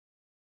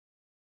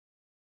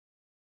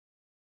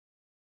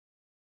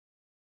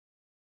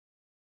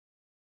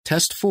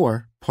Test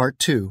 4, Part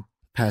 2,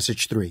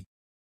 Passage 3.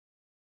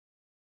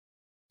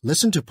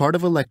 Listen to part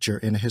of a lecture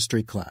in a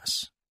history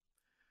class.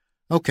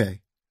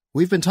 Okay,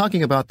 we've been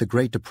talking about the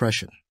Great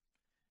Depression.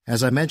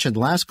 As I mentioned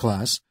last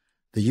class,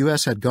 the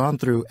U.S. had gone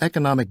through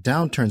economic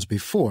downturns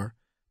before,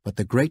 but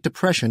the Great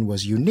Depression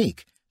was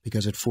unique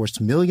because it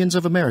forced millions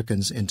of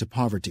Americans into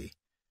poverty.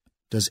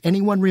 Does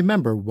anyone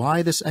remember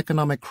why this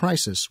economic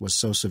crisis was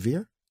so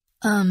severe?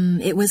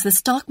 It was the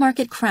stock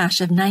market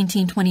crash of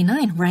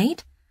 1929,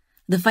 right?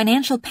 The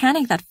financial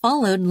panic that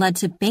followed led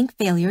to bank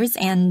failures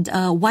and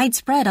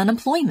widespread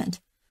unemployment.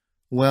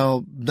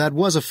 Well, that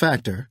was a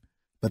factor,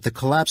 but the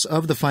collapse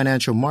of the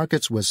financial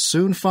markets was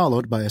soon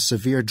followed by a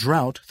severe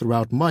drought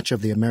throughout much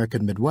of the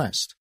American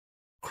Midwest.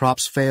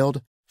 Crops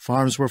failed,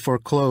 farms were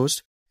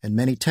foreclosed, and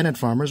many tenant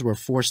farmers were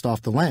forced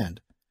off the land.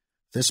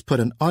 This put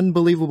an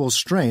unbelievable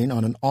strain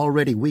on an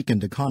already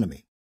weakened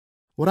economy.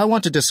 What I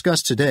want to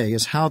discuss today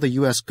is how the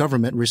U.S.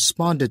 government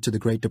responded to the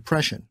Great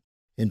Depression.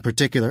 In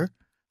particular,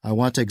 I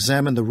want to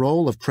examine the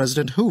role of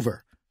President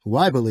Hoover, who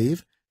I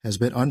believe has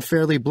been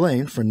unfairly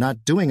blamed for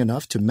not doing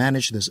enough to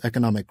manage this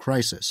economic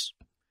crisis.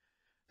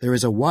 There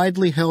is a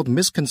widely held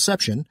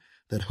misconception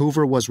that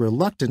Hoover was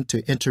reluctant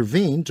to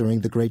intervene during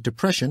the Great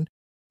Depression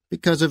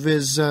because of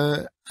his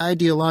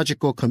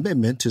ideological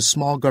commitment to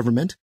small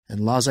government and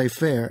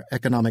laissez-faire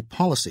economic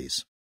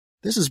policies.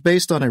 This is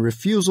based on a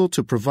refusal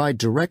to provide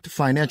direct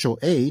financial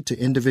aid to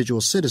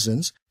individual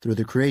citizens through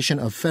the creation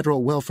of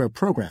federal welfare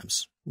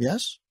programs.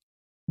 Yes?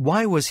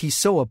 Why was he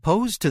so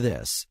opposed to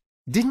this?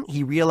 Didn't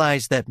he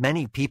realize that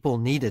many people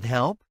needed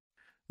help?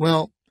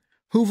 Well,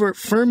 Hoover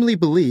firmly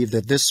believed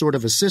that this sort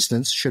of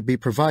assistance should be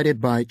provided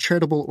by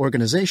charitable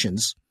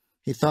organizations.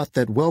 He thought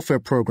that welfare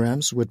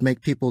programs would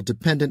make people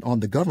dependent on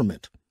the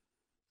government.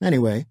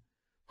 Anyway,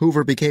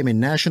 Hoover became a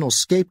national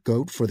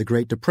scapegoat for the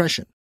Great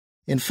Depression.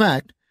 In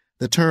fact,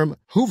 the term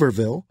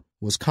Hooverville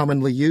was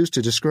commonly used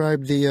to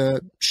describe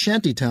the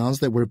shanty towns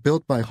that were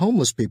built by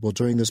homeless people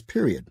during this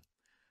period.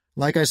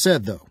 Like I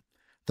said, though,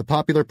 the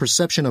popular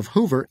perception of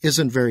Hoover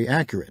isn't very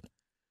accurate.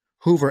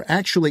 Hoover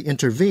actually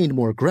intervened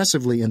more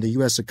aggressively in the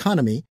U.S.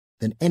 economy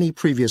than any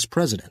previous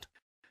president.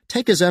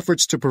 Take his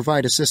efforts to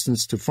provide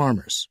assistance to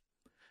farmers.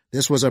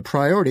 This was a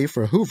priority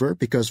for Hoover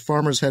because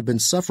farmers had been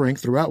suffering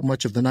throughout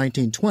much of the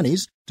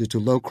 1920s due to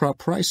low crop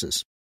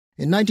prices.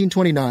 In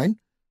 1929,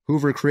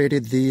 Hoover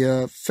created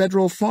the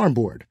Federal Farm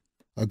Board,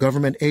 a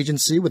government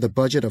agency with a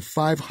budget of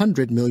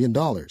 $500 million.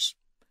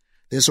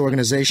 This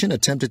organization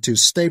attempted to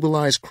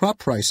stabilize crop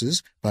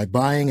prices by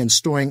buying and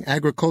storing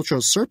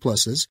agricultural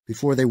surpluses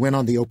before they went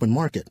on the open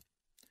market.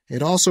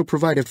 It also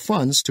provided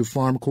funds to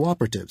farm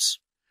cooperatives.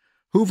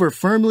 Hoover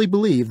firmly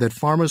believed that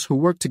farmers who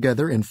worked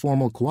together in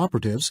formal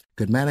cooperatives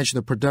could manage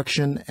the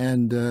production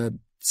and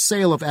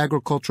sale of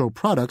agricultural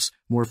products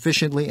more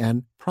efficiently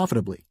and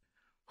profitably.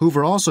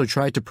 Hoover also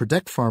tried to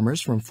protect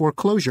farmers from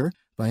foreclosure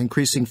by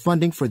increasing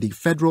funding for the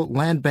Federal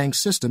Land Bank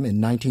system in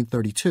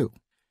 1932.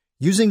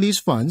 Using these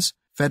funds,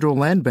 Federal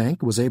Land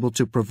Bank was able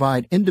to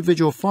provide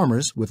individual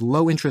farmers with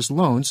low-interest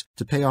loans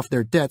to pay off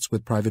their debts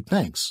with private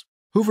banks.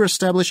 Hoover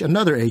established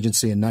another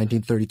agency in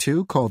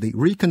 1932 called the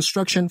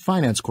Reconstruction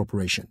Finance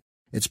Corporation.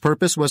 Its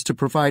purpose was to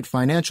provide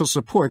financial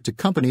support to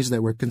companies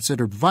that were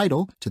considered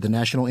vital to the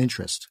national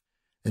interest.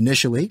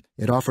 Initially,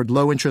 it offered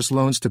low-interest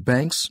loans to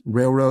banks,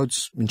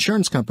 railroads,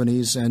 insurance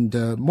companies, and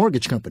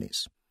mortgage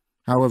companies.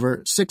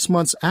 However, 6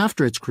 months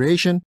after its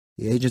creation,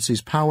 the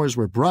agency's powers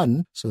were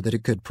broadened so that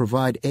it could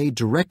provide aid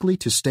directly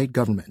to state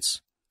governments.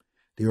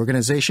 The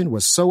organization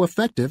was so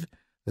effective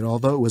that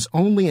although it was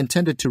only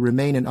intended to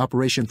remain in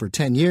operation for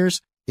 10 years,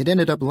 it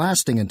ended up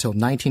lasting until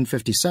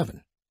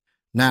 1957.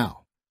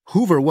 Now,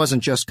 Hoover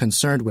wasn't just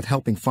concerned with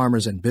helping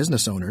farmers and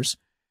business owners.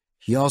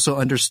 He also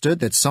understood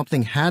that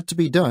something had to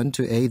be done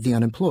to aid the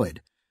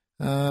unemployed.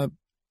 By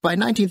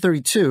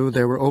 1932,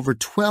 there were over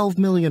 12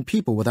 million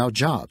people without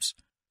jobs.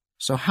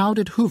 So how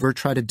did Hoover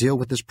try to deal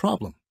with this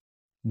problem?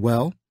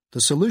 Well,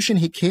 the solution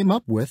he came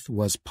up with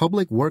was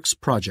public works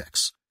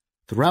projects.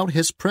 Throughout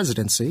his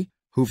presidency,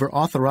 Hoover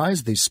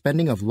authorized the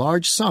spending of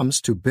large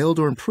sums to build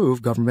or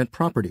improve government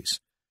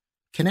properties.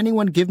 Can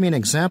anyone give me an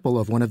example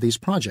of one of these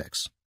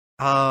projects?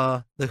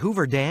 The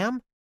Hoover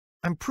Dam?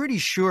 I'm pretty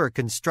sure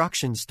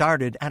construction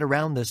started at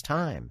around this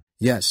time.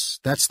 Yes,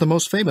 that's the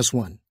most famous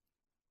one.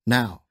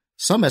 Now,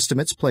 some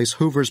estimates place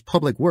Hoover's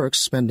public works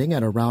spending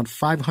at around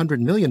 $500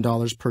 million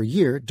per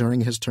year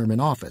during his term in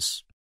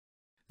office.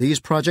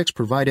 These projects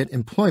provided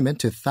employment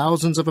to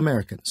thousands of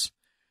Americans,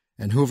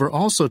 and Hoover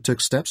also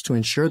took steps to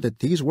ensure that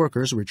these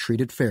workers were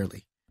treated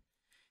fairly.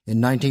 In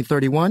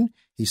 1931,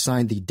 he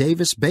signed the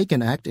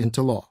Davis-Bacon Act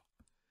into law.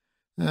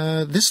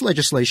 This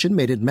legislation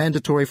made it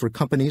mandatory for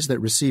companies that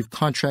receive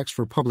contracts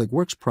for public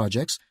works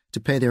projects to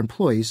pay their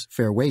employees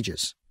fair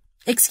wages.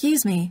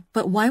 Excuse me,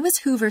 but why was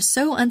Hoover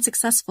so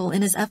unsuccessful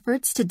in his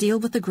efforts to deal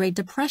with the Great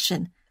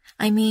Depression?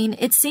 I mean,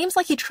 it seems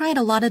like he tried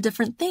a lot of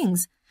different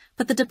things,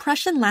 but the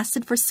Depression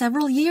lasted for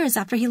several years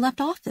after he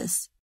left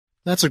office.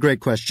 That's a great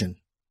question.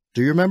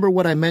 Do you remember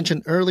what I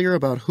mentioned earlier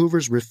about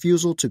Hoover's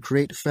refusal to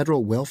create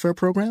federal welfare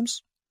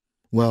programs?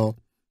 Well,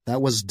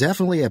 that was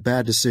definitely a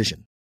bad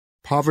decision.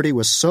 Poverty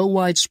was so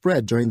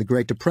widespread during the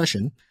Great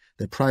Depression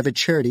that private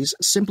charities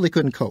simply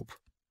couldn't cope.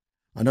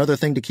 Another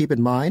thing to keep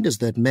in mind is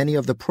that many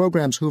of the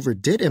programs Hoover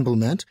did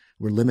implement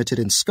were limited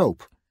in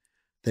scope.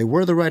 They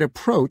were the right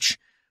approach,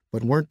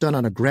 but weren't done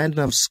on a grand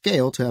enough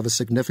scale to have a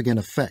significant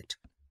effect.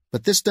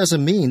 But this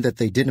doesn't mean that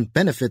they didn't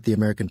benefit the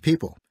American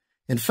people.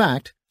 In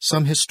fact,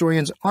 some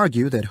historians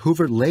argue that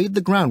Hoover laid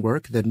the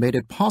groundwork that made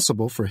it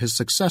possible for his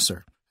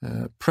successor,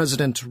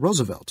 President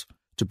Roosevelt,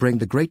 to bring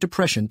the Great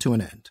Depression to an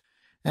end.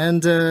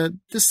 And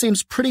this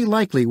seems pretty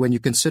likely when you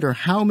consider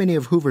how many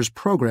of Hoover's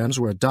programs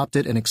were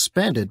adopted and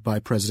expanded by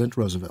President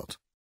Roosevelt.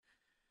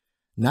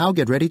 Now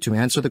get ready to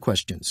answer the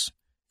questions.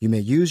 You may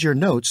use your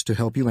notes to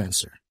help you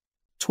answer.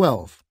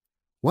 12.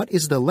 What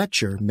is the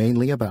lecture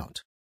mainly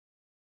about?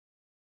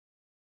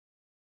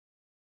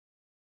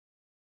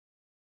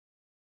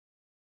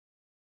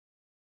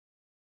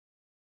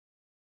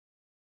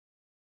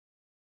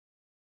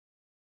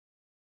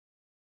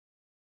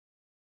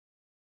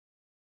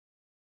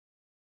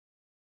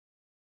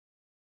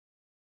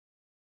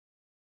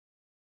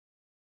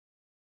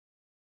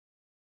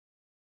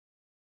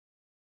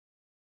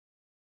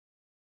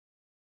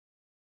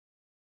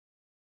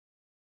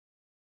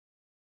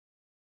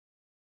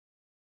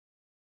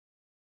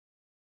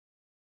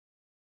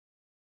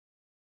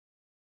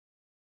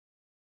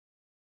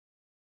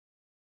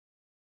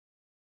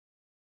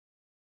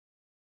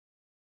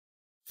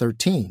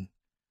 "13.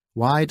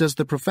 Why does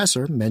the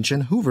professor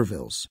mention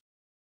Hoovervilles?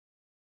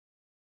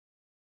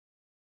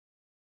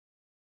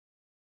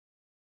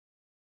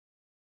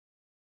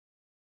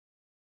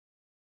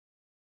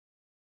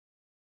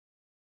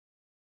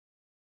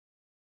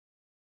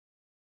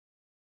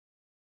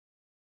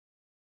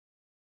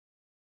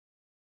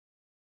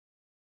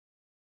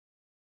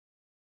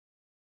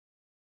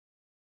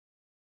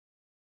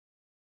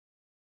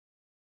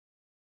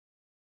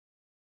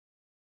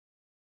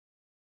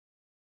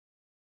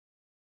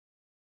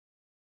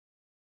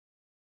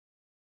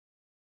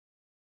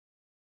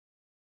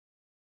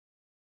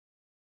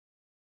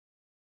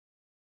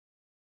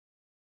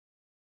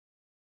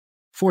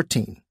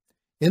 "14.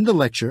 In the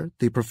lecture,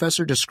 the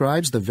professor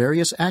describes the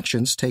various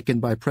actions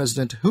taken by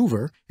President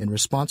Hoover in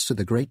response to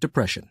the Great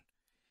Depression.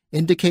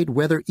 Indicate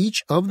whether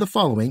each of the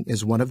following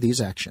is one of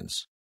these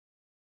actions.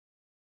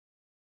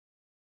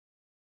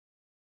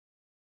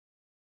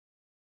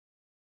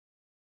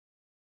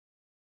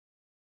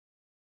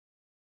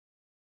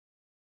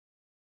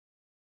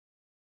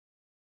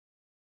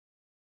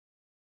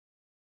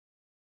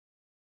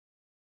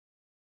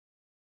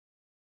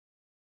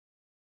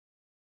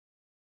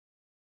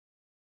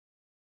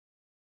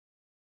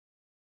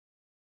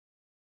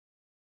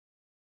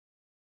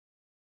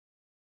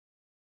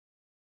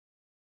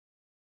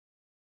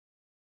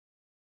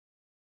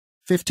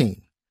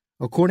 "15.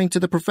 According to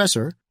the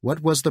professor, what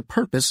was the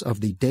purpose of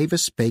the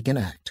Davis-Bacon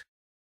Act?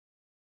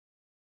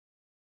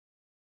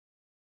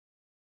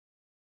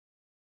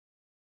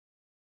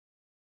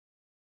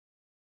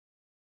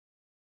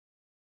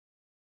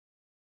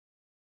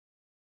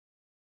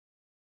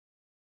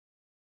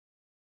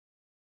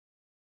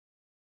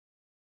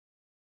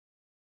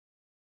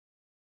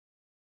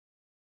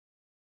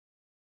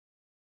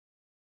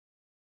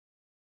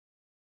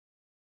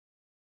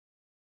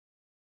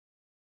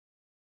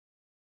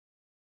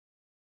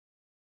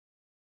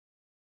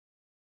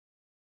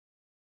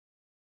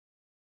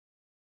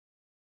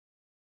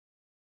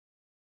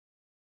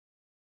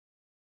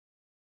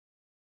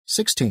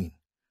 "16.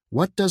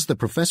 What does the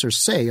professor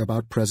say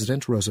about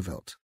President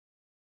Roosevelt?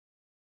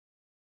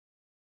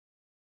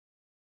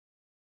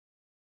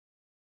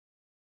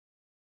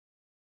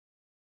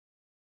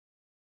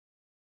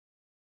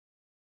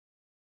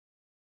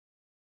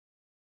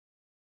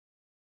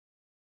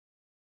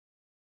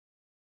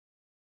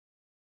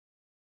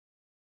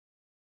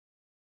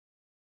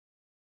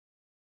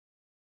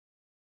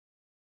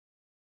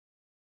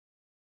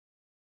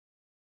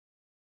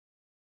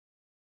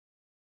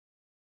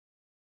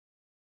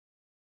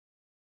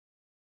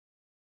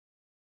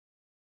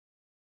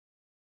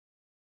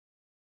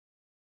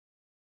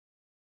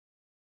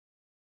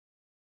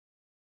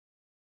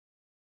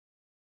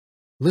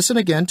 Listen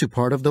again to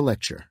part of the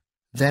lecture,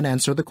 then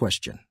answer the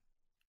question.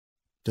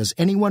 Does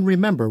anyone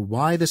remember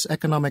why this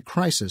economic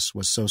crisis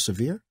was so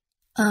severe?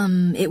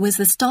 It was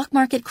the stock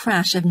market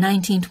crash of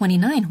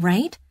 1929,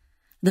 right?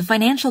 The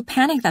financial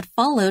panic that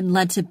followed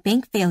led to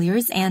bank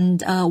failures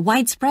and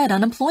widespread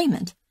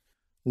unemployment.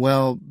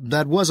 Well,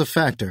 that was a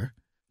factor,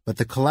 but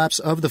the collapse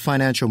of the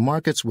financial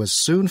markets was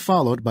soon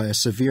followed by a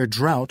severe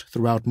drought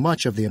throughout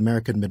much of the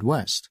American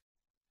Midwest.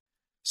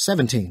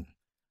 17.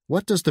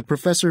 What does the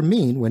professor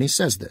mean when he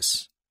says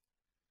this?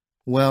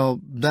 Well,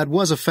 that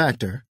was a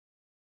factor,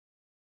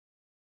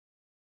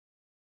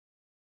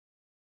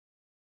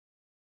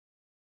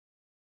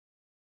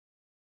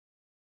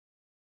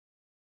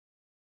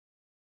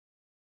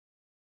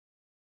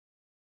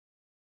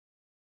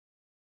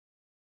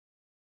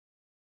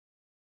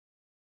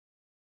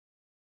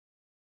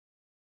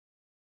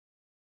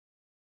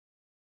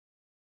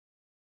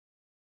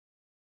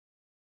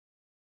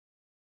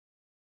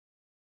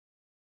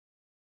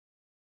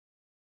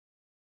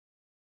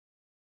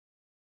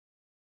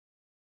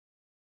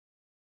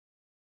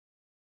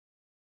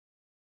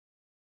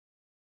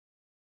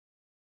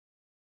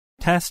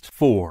 Test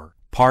 4,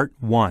 Part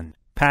 1,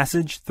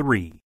 Passage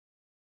 3.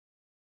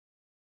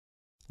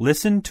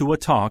 Listen to a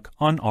talk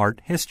on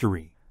art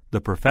history.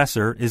 The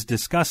professor is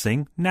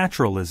discussing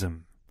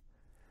naturalism.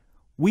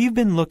 We've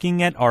been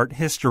looking at art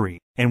history,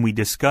 and we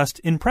discussed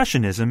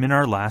Impressionism in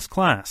our last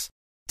class.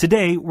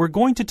 Today, we're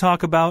going to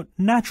talk about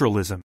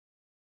naturalism.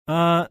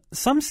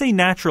 Some say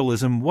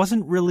naturalism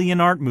wasn't really an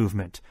art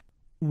movement.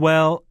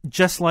 Well,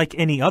 just like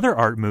any other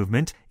art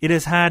movement, it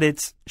has had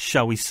its,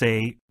 shall we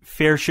say,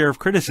 fair share of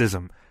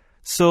criticism.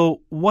 So,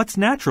 what's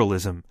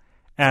naturalism?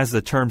 As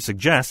the term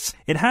suggests,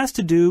 it has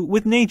to do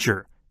with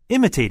nature,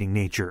 imitating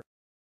nature.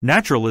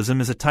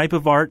 Naturalism is a type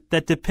of art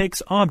that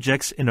depicts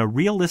objects in a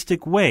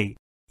realistic way.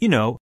 You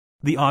know,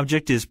 the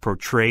object is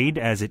portrayed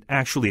as it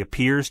actually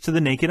appears to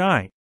the naked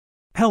eye.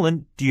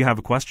 Helen, do you have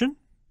a question?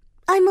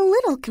 I'm a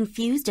little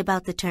confused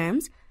about the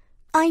terms.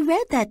 I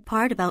read that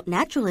part about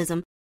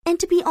naturalism, and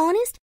to be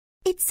honest,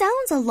 it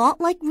sounds a lot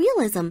like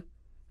realism.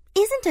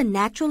 Isn't a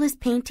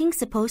naturalist painting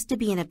supposed to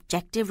be an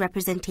objective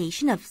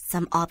representation of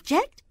some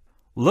object?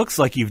 Looks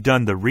like you've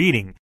done the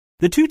reading.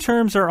 The two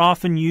terms are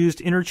often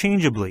used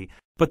interchangeably,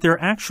 but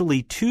they're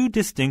actually two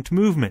distinct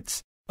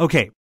movements.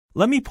 Okay,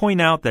 let me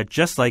point out that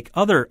just like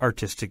other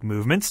artistic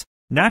movements,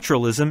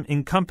 naturalism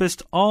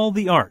encompassed all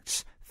the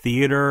arts: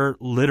 theater,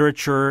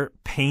 literature,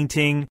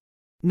 painting.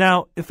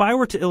 Now, if I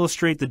were to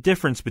illustrate the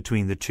difference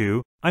between the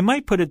two, I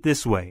might put it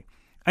this way.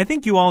 I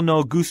think you all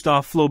know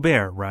Gustave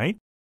Flaubert, right?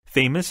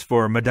 Famous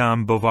for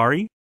Madame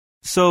Bovary.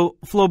 So,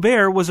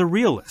 Flaubert was a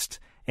realist,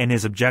 and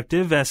his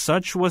objective as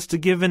such was to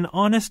give an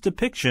honest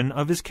depiction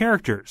of his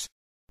characters.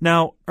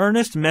 Now,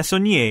 Ernest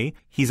Meissonier,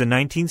 he's a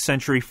 19th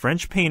century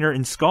French painter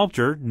and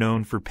sculptor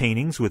known for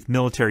paintings with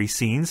military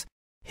scenes.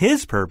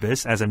 His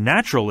purpose as a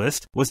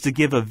naturalist was to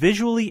give a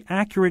visually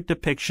accurate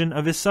depiction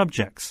of his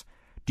subjects.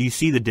 Do you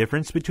see the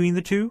difference between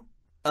the two?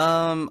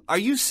 Are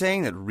you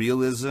saying that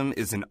realism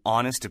is an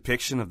honest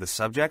depiction of the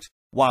subject,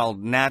 while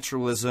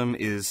naturalism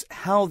is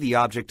how the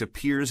object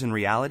appears in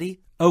reality?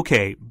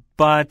 Okay,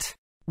 but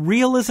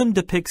realism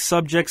depicts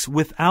subjects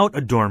without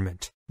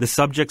adornment. The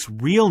subject's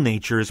real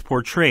nature is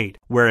portrayed,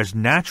 whereas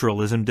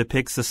naturalism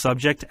depicts the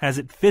subject as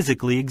it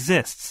physically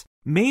exists.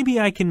 Maybe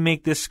I can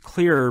make this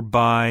clearer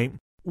by,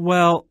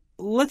 well,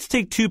 let's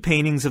take two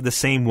paintings of the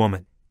same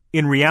woman.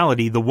 In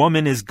reality, the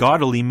woman is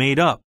gaudily made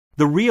up.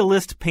 The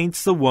realist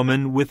paints the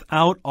woman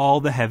without all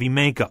the heavy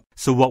makeup,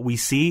 so what we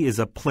see is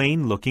a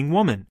plain-looking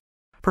woman.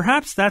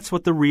 Perhaps that's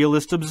what the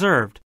realist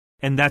observed,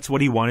 and that's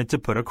what he wanted to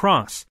put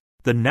across.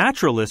 The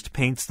naturalist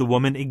paints the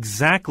woman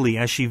exactly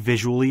as she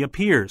visually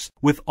appears,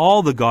 with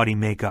all the gaudy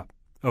makeup.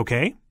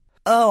 Okay?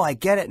 Oh, I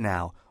get it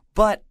now.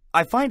 But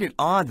I find it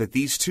odd that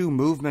these two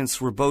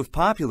movements were both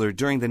popular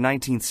during the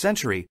 19th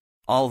century,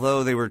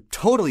 although they were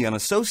totally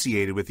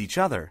unassociated with each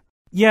other.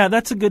 Yeah,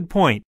 that's a good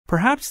point.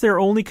 Perhaps their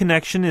only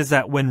connection is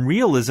that when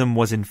realism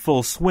was in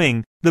full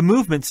swing, the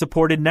movement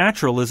supported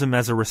naturalism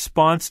as a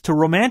response to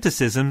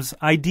Romanticism's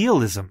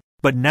idealism.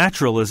 But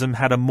naturalism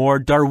had a more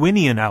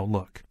Darwinian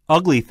outlook.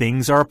 Ugly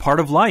things are a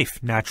part of life,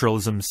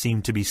 naturalism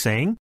seemed to be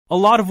saying. A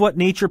lot of what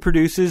nature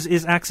produces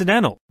is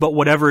accidental, but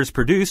whatever is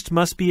produced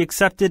must be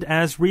accepted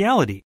as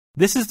reality.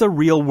 This is the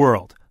real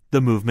world,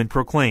 the movement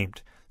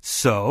proclaimed.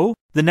 So,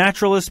 the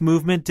naturalist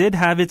movement did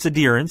have its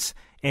adherents,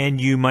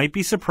 and you might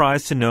be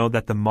surprised to know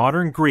that the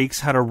modern Greeks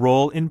had a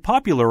role in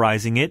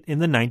popularizing it in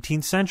the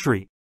 19th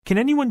century. Can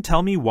anyone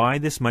tell me why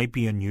this might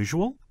be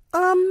unusual?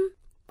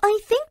 I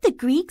think the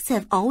Greeks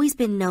have always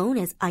been known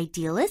as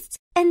idealists,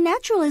 and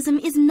naturalism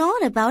is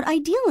not about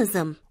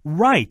idealism.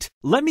 Right.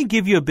 Let me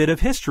give you a bit of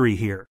history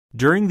here.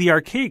 During the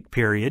Archaic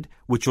period,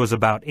 which was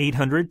about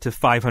 800 to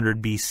 500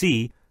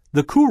 BC,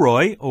 the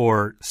kouroi,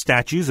 or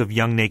statues of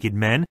young naked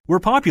men, were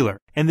popular,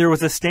 and there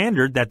was a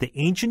standard that the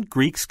ancient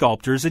Greek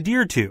sculptors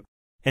adhered to.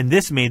 And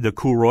this made the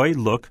kouroi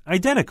look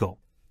identical.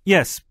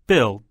 Yes,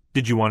 Bill,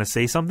 did you want to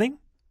say something?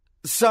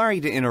 Sorry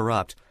to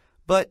interrupt,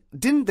 but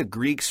didn't the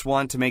Greeks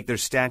want to make their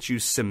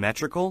statues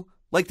symmetrical,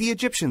 like the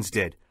Egyptians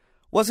did?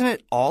 Wasn't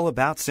it all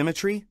about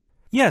symmetry?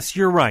 Yes,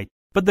 you're right.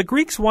 But the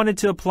Greeks wanted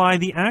to apply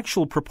the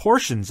actual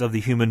proportions of the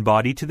human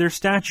body to their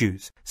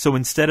statues. So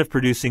instead of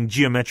producing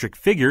geometric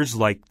figures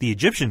like the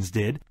Egyptians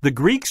did, the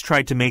Greeks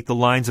tried to make the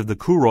lines of the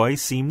kouroi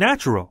seem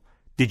natural.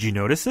 Did you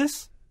notice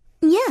this?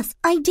 Yes,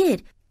 I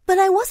did. But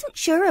I wasn't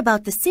sure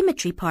about the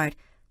symmetry part.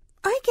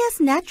 I guess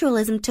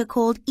naturalism took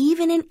hold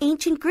even in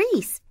ancient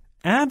Greece.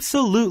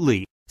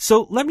 Absolutely.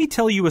 So let me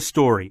tell you a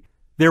story.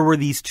 There were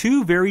these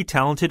two very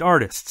talented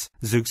artists,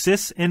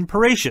 Zeuxis and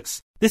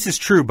Parrhasius. This is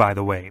true, by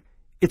the way.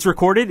 It's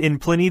recorded in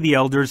Pliny the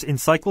Elder's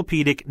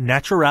Encyclopedic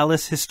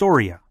Naturalis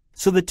Historia.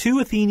 So the two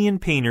Athenian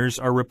painters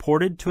are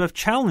reported to have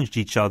challenged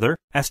each other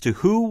as to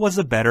who was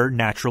a better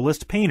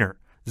naturalist painter.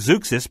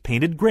 Zeuxis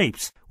painted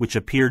grapes, which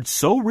appeared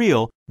so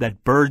real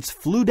that birds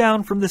flew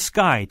down from the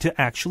sky to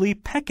actually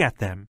peck at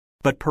them.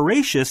 But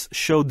Parrhasius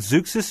showed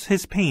Zeuxis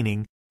his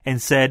painting and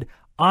said,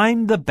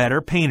 "I'm the better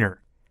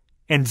painter."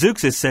 And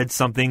Zeuxis said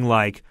something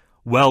like,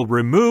 "Well,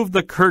 remove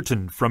the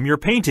curtain from your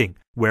painting,"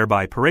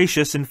 whereby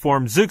Parrhasius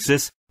informed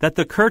Zeuxis that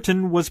the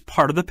curtain was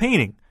part of the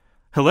painting.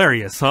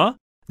 Hilarious, huh?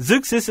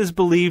 Zeuxis is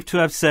believed to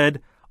have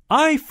said,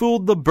 "I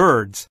fooled the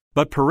birds,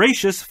 but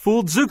Paratius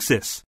fooled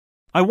Zeuxis."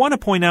 I want to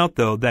point out,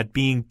 though, that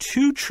being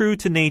too true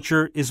to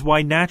nature is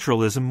why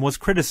naturalism was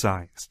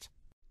criticized.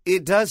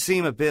 It does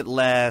seem a bit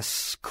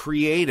less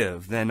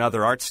creative than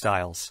other art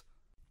styles.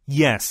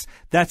 Yes,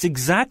 that's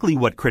exactly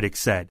what critics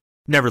said.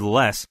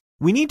 Nevertheless,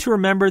 we need to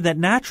remember that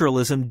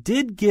naturalism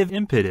did give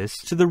impetus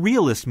to the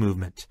realist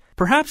movement.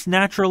 Perhaps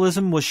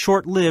naturalism was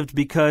short-lived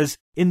because,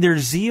 in their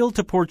zeal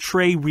to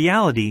portray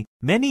reality,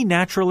 many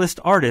naturalist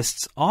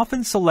artists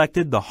often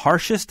selected the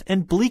harshest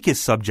and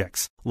bleakest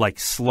subjects, like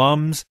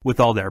slums, with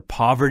all their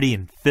poverty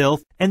and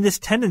filth, and this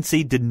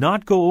tendency did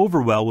not go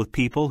over well with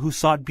people who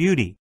sought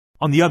beauty.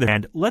 On the other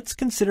hand, let's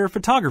consider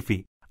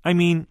photography. I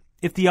mean,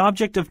 if the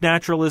object of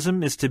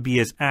naturalism is to be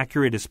as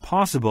accurate as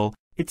possible,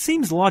 it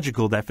seems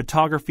logical that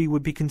photography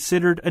would be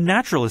considered a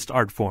naturalist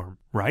art form,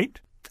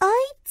 right?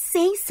 I'd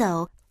say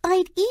so.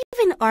 I'd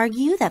even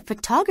argue that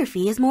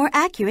photography is more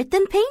accurate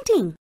than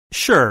painting.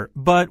 Sure,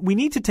 but we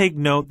need to take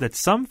note that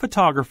some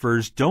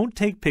photographers don't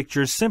take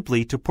pictures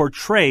simply to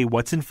portray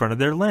what's in front of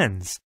their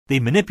lens. They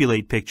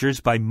manipulate pictures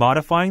by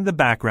modifying the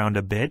background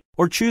a bit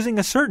or choosing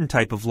a certain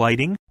type of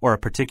lighting or a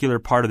particular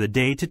part of the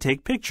day to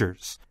take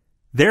pictures.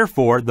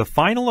 Therefore, the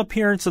final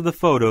appearance of the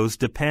photos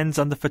depends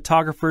on the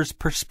photographer's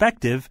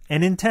perspective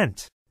and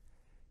intent.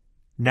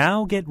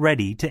 Now get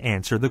ready to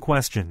answer the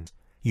questions.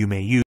 You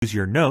may use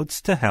your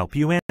notes to help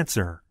you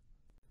answer.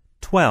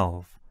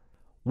 12.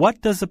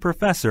 What does the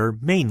professor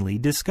mainly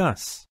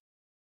discuss?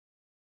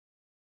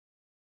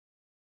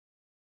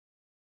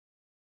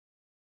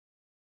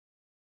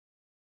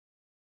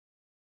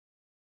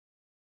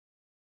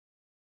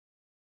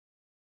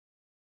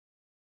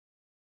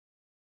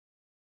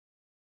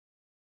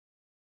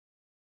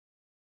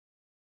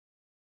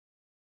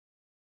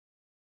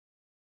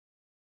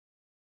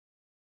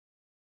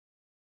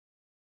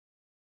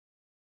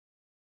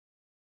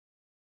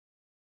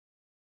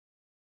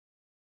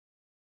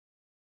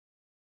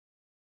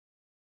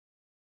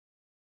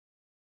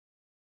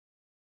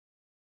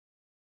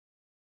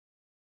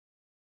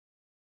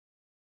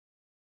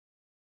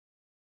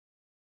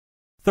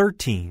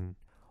 "13.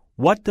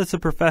 What does the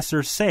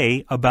professor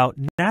say about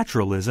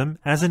naturalism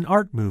as an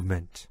art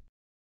movement?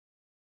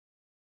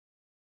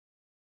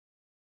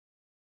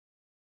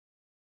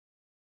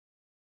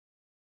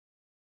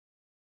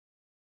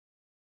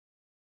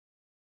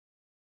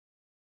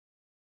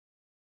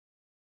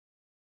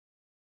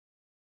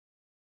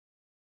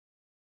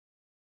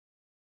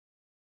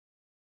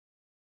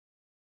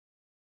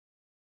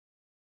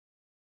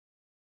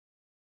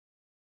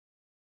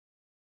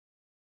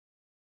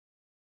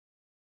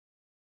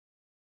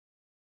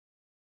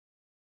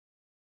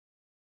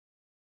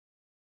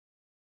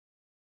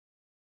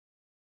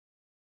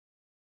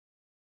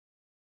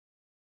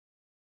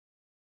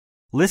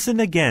 Listen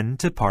again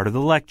to part of the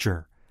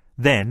lecture.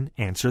 Then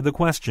answer the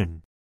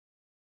question.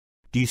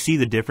 Do you see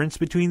the difference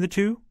between the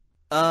two?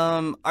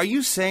 Are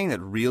you saying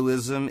that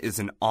realism is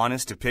an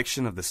honest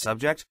depiction of the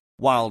subject,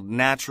 while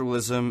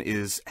naturalism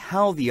is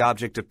how the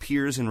object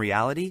appears in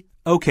reality?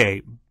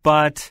 Okay,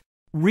 but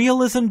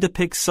realism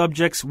depicts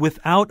subjects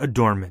without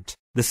adornment.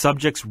 The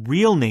subject's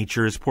real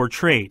nature is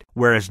portrayed,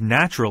 whereas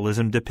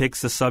naturalism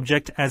depicts the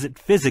subject as it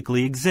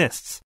physically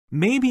exists.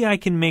 Maybe I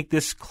can make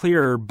this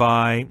clearer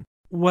by,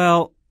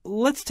 well,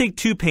 let's take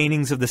two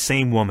paintings of the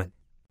same woman.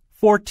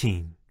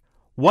 14.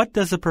 What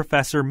does the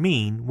professor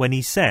mean when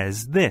he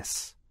says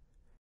this?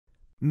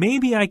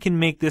 Maybe I can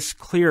make this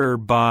clearer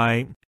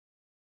by...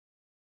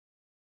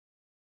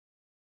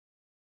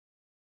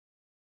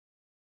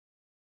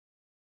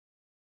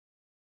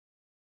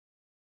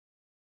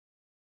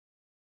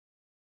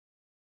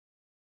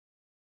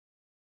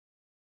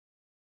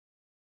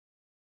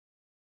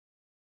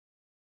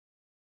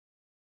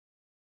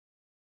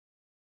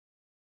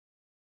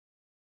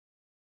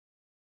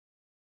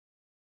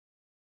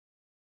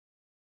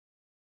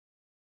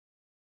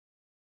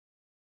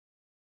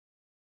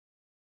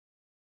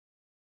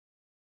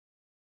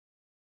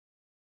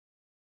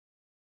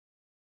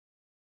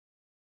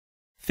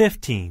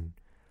 "15.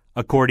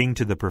 According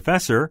to the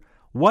professor,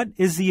 what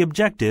is the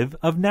objective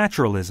of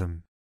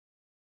naturalism?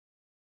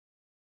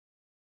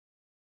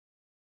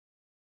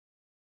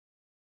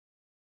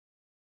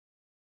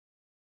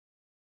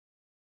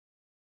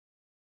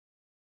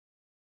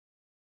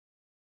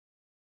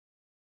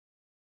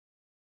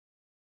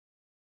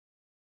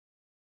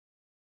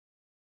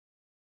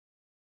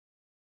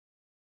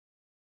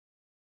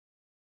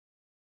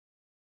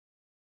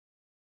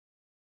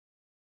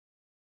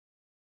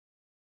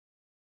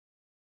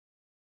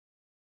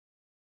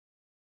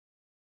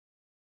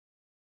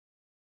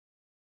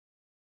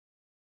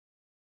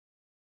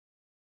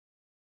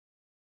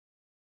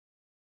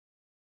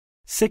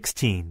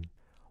 "16.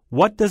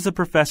 What does the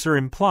professor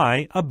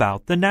imply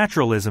about the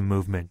naturalism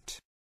movement?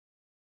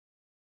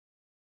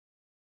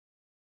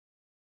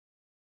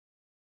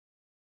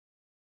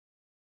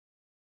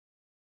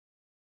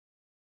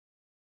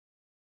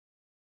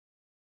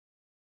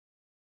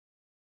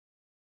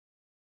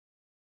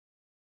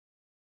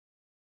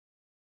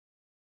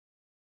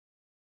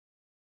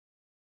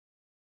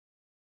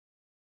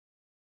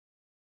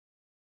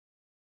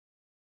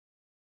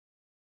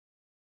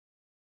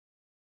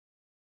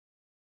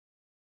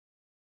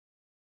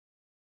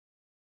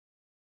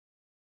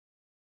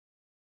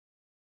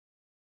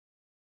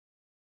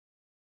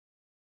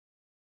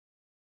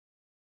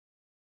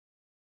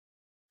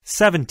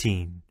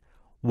 17.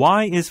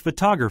 Why is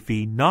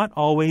photography not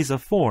always a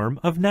form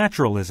of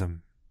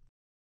naturalism?